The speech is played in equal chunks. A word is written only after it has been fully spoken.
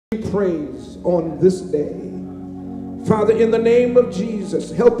praise on this day. Father, in the name of Jesus,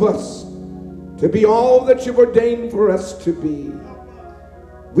 help us to be all that you've ordained for us to be.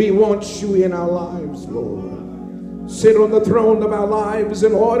 We want you in our lives, Lord. Sit on the throne of our lives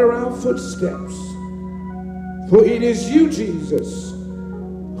and order our footsteps. For it is you, Jesus,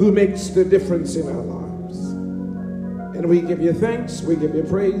 who makes the difference in our lives. And we give you thanks, we give you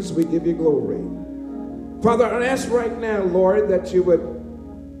praise, we give you glory. Father, I ask right now, Lord, that you would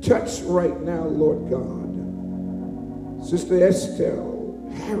touch right now, Lord God, Sister Estelle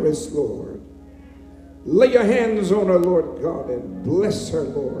Harris, Lord. Lay your hands on her, Lord God, and bless her,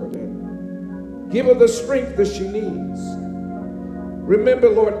 Lord, and give her the strength that she needs. Remember,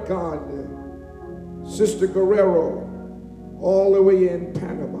 Lord God, Sister Guerrero, all the way in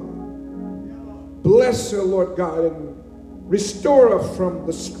Panama. Bless her, Lord God, and restore her from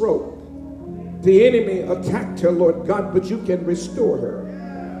the stroke. The enemy attacked her, Lord God, but you can restore her.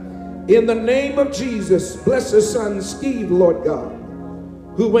 In the name of Jesus, bless her son Steve, Lord God,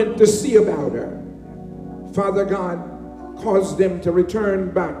 who went to see about her. Father God, cause them to return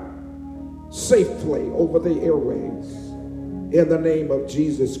back safely over the airways. In the name of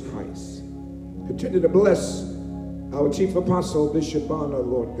Jesus Christ. Continue to bless our chief apostle, Bishop Bonner,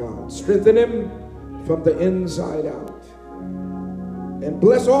 Lord God. Strengthen him from the inside out. And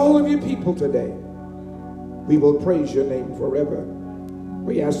bless all of you people today. We will praise your name forever.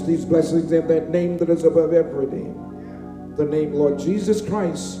 We ask these blessings in that name that is above every name. The name Lord Jesus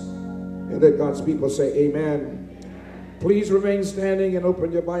Christ. And let God's people say amen. Please remain standing and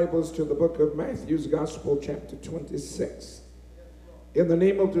open your Bibles to the book of Matthew's Gospel, chapter 26. In the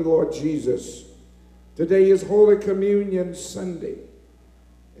name of the Lord Jesus. Today is Holy Communion Sunday.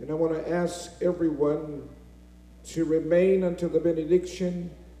 And I want to ask everyone to remain until the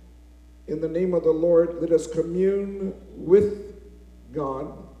benediction. In the name of the Lord, let us commune with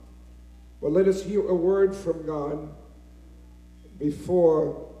God. Well, let us hear a word from God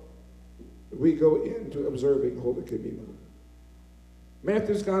before we go into observing Holy Communion.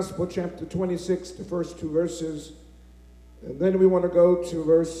 Matthew's Gospel, chapter 26, the first two verses. And then we want to go to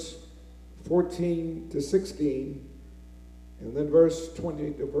verse 14 to 16. And then verse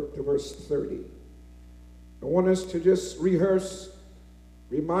 20 to verse 30. I want us to just rehearse,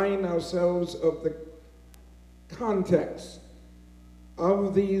 remind ourselves of the context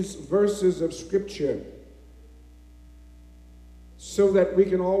of these verses of Scripture so that we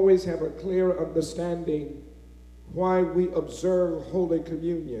can always have a clear understanding why we observe Holy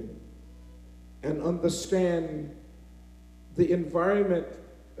Communion and understand the environment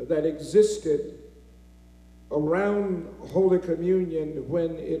that existed around Holy Communion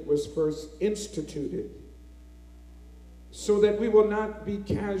when it was first instituted, so that we will not be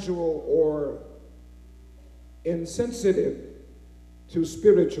casual or insensitive to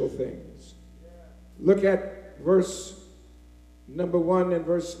spiritual things. Look at verse number 1 and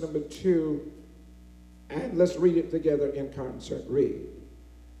verse number 2, and let's read it together in concert. Read.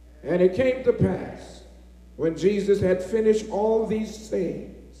 And it came to pass, when Jesus had finished all these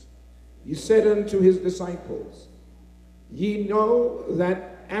things, he said unto his disciples, Ye know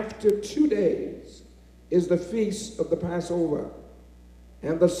that after 2 days is the feast of the Passover,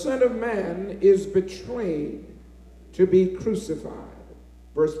 and the Son of Man is betrayed to be crucified.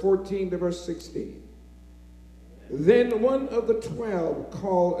 Verse 14 to verse 16. Then one of the 12,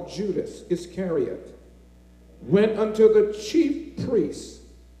 called Judas Iscariot, went unto the chief priests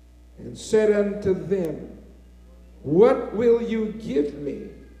and said unto them, What will you give me?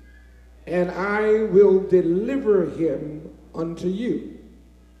 And I will deliver him unto you.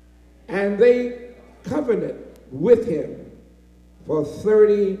 And they covenanted with him for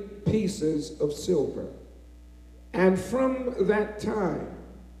 30 pieces of silver. And from that time,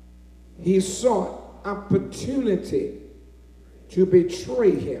 he sought opportunity to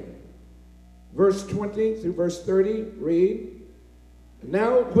betray him. Verse 20 through verse 30, read.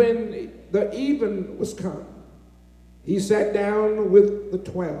 Now when the even was come, he sat down with the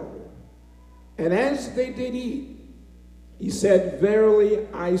 12. And as they did eat, he said, Verily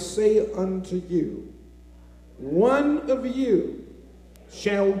I say unto you, one of you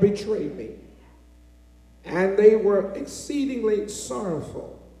shall betray me. And they were exceedingly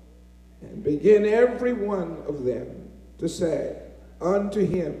sorrowful, and began every one of them to say unto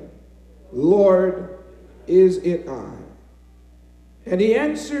him, Lord, is it I? And he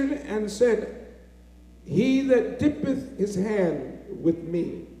answered and said, He that dippeth his hand with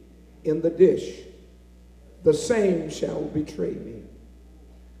me in the dish, the same shall betray me.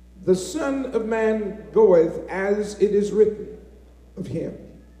 The Son of Man goeth as it is written of him.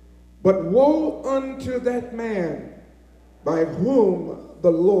 But woe unto that man by whom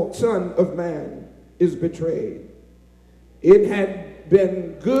the Son of Man is betrayed. It had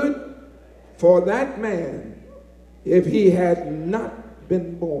been good for that man if he had not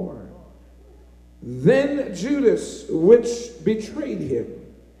been born. Then Judas, which betrayed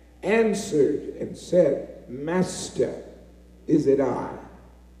him, answered and said, Master, is it I?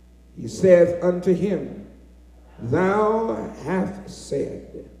 He saith unto him, Thou hast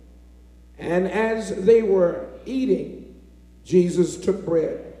said. And as they were eating, Jesus took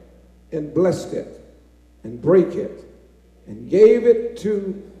bread and blessed it and brake it and gave it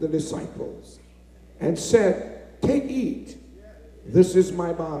to the disciples and said, Take, eat, this is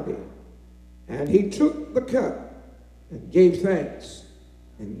my body. And he took the cup and gave thanks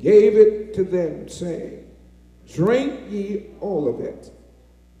and gave it to them, saying, Drink ye all of it,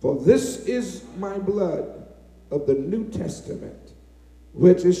 for this is my blood of the New Testament,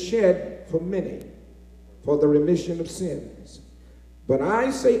 which is shed for many for the remission of sins. But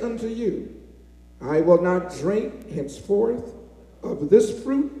I say unto you, I will not drink henceforth of this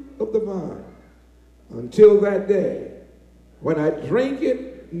fruit of the vine until that day when I drink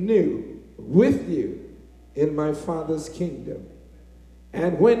it new with you in my Father's kingdom.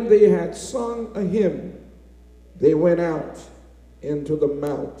 And when they had sung a hymn, they went out into the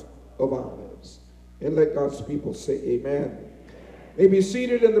Mount of Olives. And let God's people say amen. May be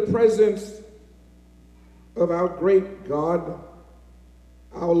seated in the presence of our great God,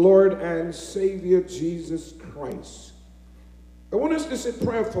 our Lord and Savior Jesus Christ. I want us to sit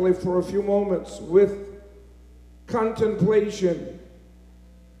prayerfully for a few moments with contemplation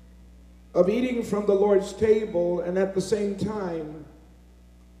of eating from the Lord's table, and at the same time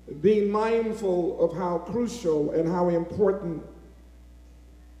being mindful of how crucial and how important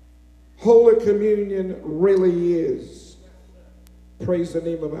Holy Communion really is. Praise the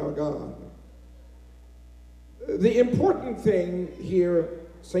name of our God. The important thing here,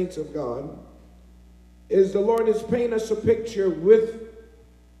 saints of God, is the Lord is painting us a picture with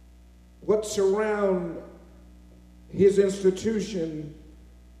what surround his institution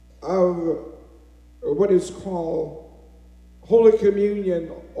of what is called Holy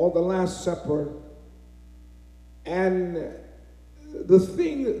Communion or the Last Supper. And the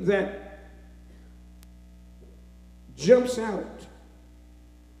thing that jumps out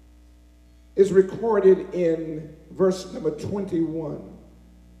is recorded in verse number 21.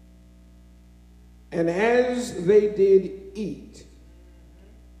 And as they did eat,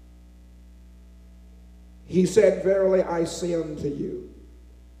 he said, Verily I say unto you,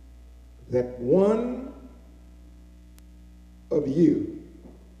 that one of you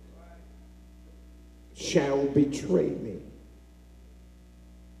shall betray me.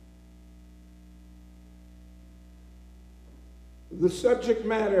 The subject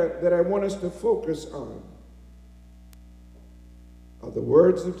matter that I want us to focus on are the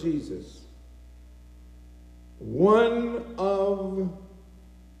words of Jesus. One of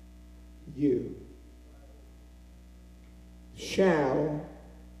you shall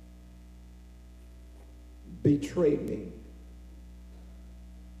betray me.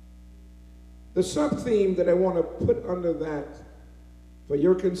 The sub-theme that I want to put under that for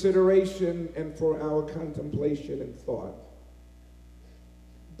your consideration and for our contemplation and thought: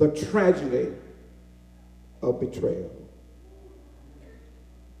 the tragedy of betrayal.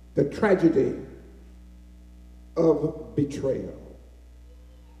 The tragedy of betrayal.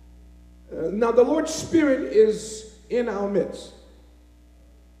 Now, the Lord's Spirit is in our midst.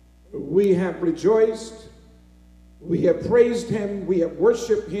 We have rejoiced. We have praised him. We have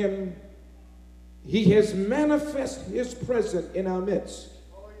worshiped him. He has manifested his presence in our midst.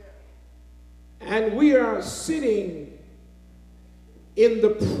 And we are sitting in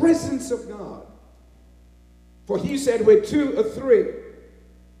the presence of God. For he said, where two or three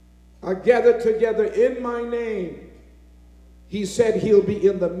are gathered together in my name, he said he'll be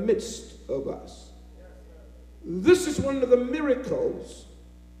in the midst of us. This is one of the miracles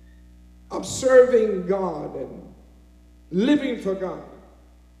of serving God and living for God,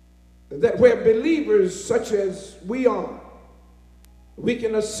 that where believers such as we are, we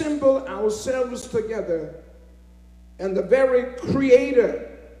can assemble ourselves together, and the very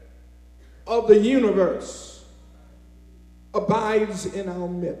creator of the universe abides in our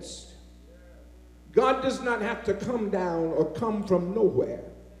midst. God does not have to come down or come from nowhere.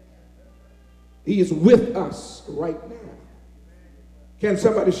 He is with us right now. Can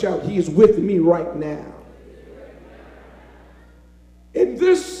somebody shout, he is with me right now? And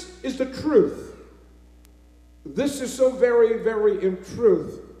this is the truth. This is so very, very in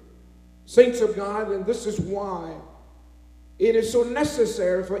truth, saints of God, and this is why it is so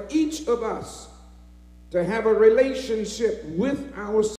necessary for each of us to have a relationship with our